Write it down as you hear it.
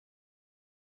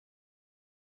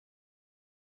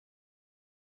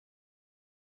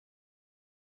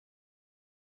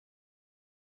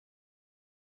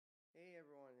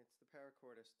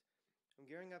Paracordist. I'm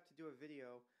gearing up to do a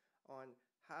video on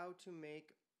how to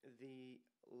make the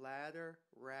ladder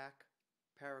rack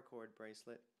paracord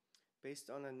bracelet based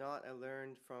on a knot I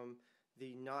learned from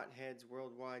the Knotheads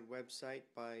Worldwide website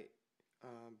by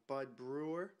Bud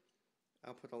Brewer.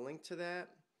 I'll put a link to that.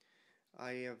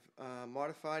 I have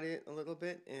modified it a little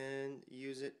bit and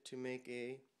use it to make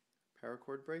a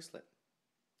paracord bracelet.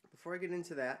 Before I get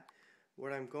into that,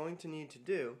 what I'm going to need to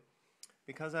do,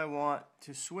 because I want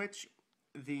to switch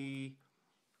the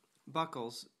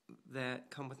buckles that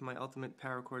come with my ultimate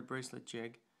paracord bracelet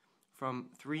jig from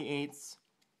 3/8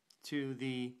 to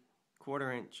the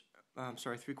 3/4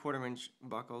 inch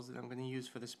buckles that I'm going to use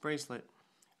for this bracelet,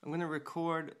 I'm going to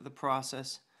record the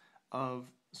process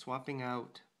of swapping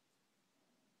out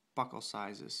buckle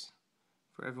sizes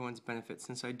for everyone's benefit,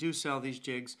 since I do sell these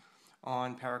jigs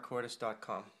on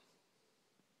Paracordist.com.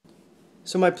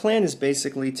 So my plan is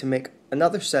basically to make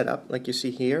another setup like you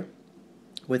see here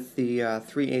with the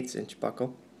 3/8 inch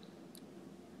buckle,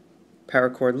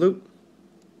 paracord loop,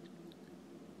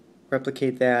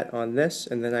 replicate that on this,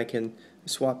 and then I can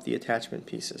swap the attachment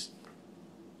pieces.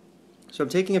 So I'm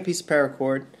taking a piece of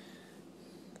paracord,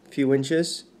 a few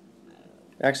inches,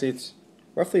 actually it's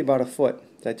roughly about a foot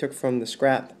that I took from the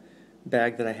scrap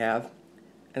bag that I have,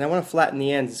 and I want to flatten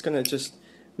the ends. It's going to just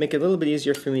make it a little bit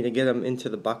easier for me to get them into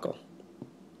the buckle.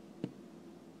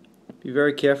 Be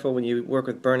very careful when you work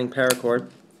with burning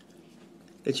paracord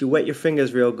that you wet your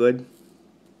fingers real good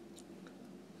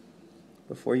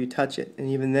before you touch it, and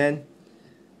even then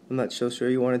I'm not so sure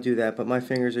you want to do that, but my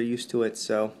fingers are used to it.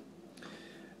 So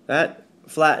that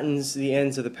flattens the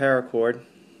ends of the paracord,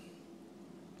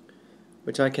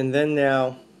 which I can then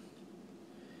now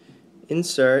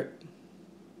insert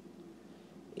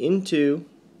into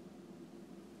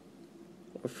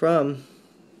or from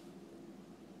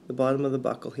the bottom of the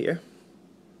buckle here.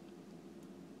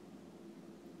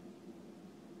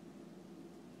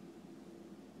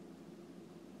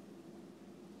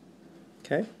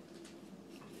 Okay.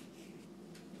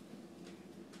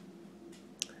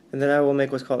 And then I will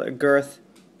make what's called a girth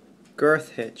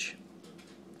hitch,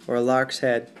 or a lark's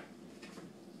head,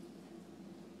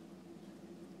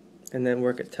 and then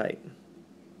work it tight.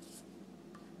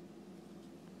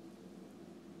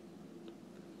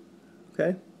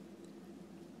 Okay?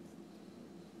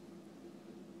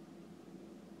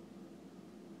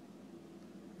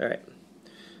 Alright.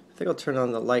 I think I'll turn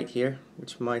on the light here,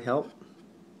 which might help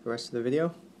the rest of the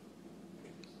video.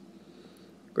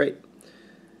 Great.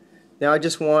 Now I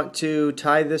just want to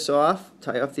tie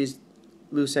off these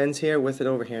loose ends here with an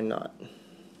overhand knot.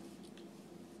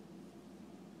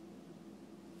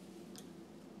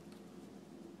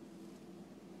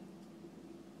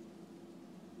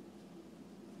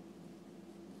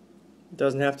 It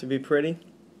doesn't have to be pretty.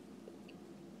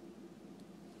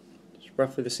 It's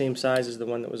roughly the same size as the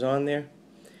one that was on there.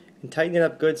 And tighten it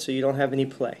up good so you don't have any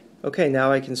play. Okay,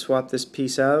 now I can swap this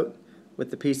piece out with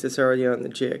the piece that's already on the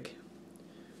jig.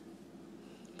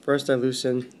 First I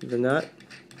loosen the nut.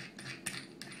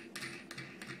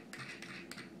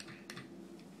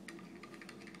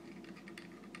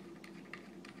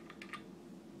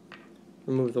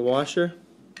 Remove the washer.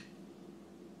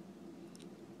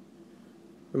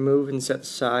 Remove and set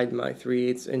aside my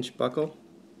 3/8 inch buckle.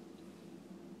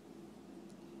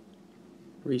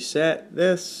 Reset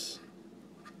this.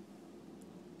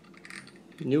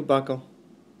 New buckle.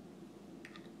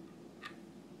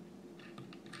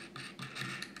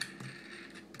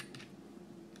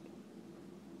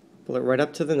 Pull it right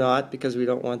up to the knot because we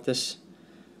don't want this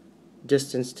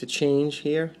distance to change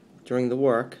here during the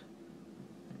work,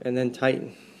 and then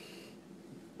tighten.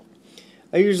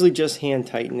 I usually just hand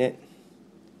tighten it,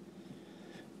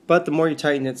 but the more you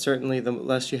tighten it, certainly the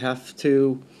less you have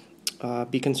to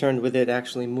be concerned with it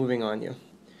actually moving on you.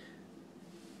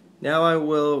 Now I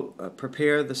will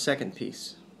prepare the second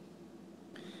piece.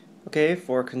 Okay,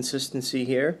 for consistency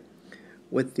here,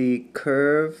 with the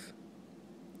curve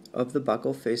of the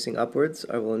buckle facing upwards,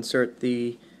 I will insert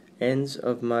the ends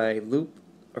of my loop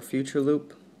or future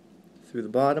loop through the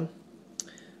bottom,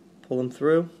 pull them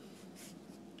through,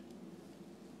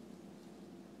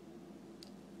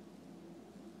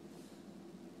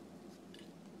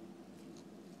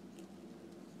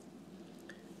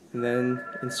 and then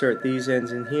insert these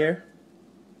ends in here,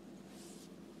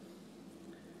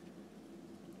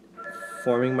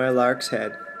 forming my lark's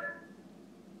head.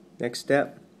 Next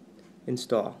step,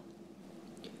 install.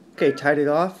 Okay, tied it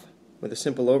off with a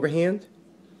simple overhand.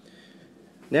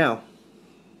 Now,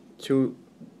 to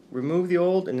remove the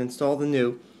old and install the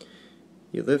new,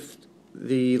 you lift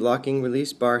the locking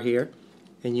release bar here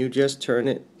and you just turn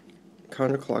it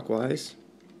counterclockwise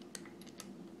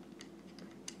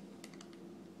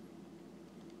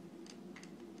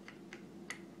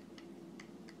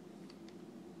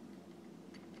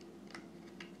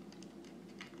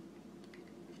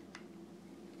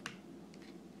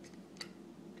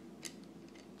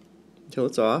until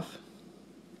it's off.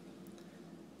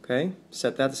 Okay,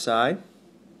 set that aside.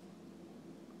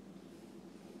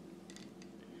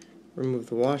 Remove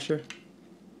the washer.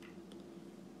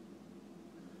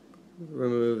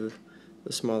 Remove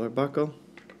the smaller buckle.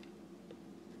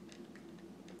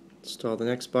 Install the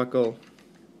next buckle,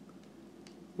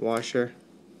 washer.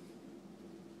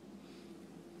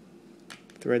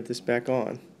 Thread this back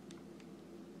on.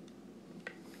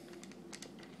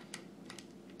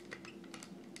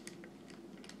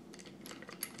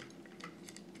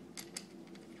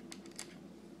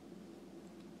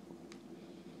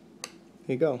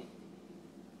 Here you go.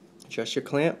 Adjust your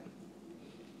clamp.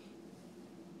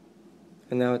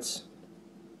 And now it's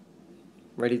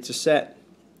ready to set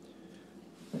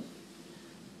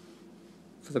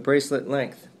for the bracelet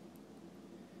length.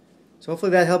 So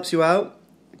hopefully that helps you out.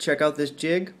 Check out this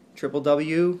jig,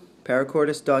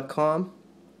 www.paracordist.com.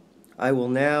 I will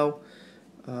now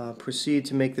proceed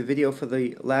to make the video for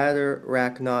the ladder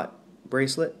rack knot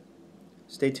bracelet.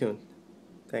 Stay tuned.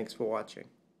 Thanks for watching.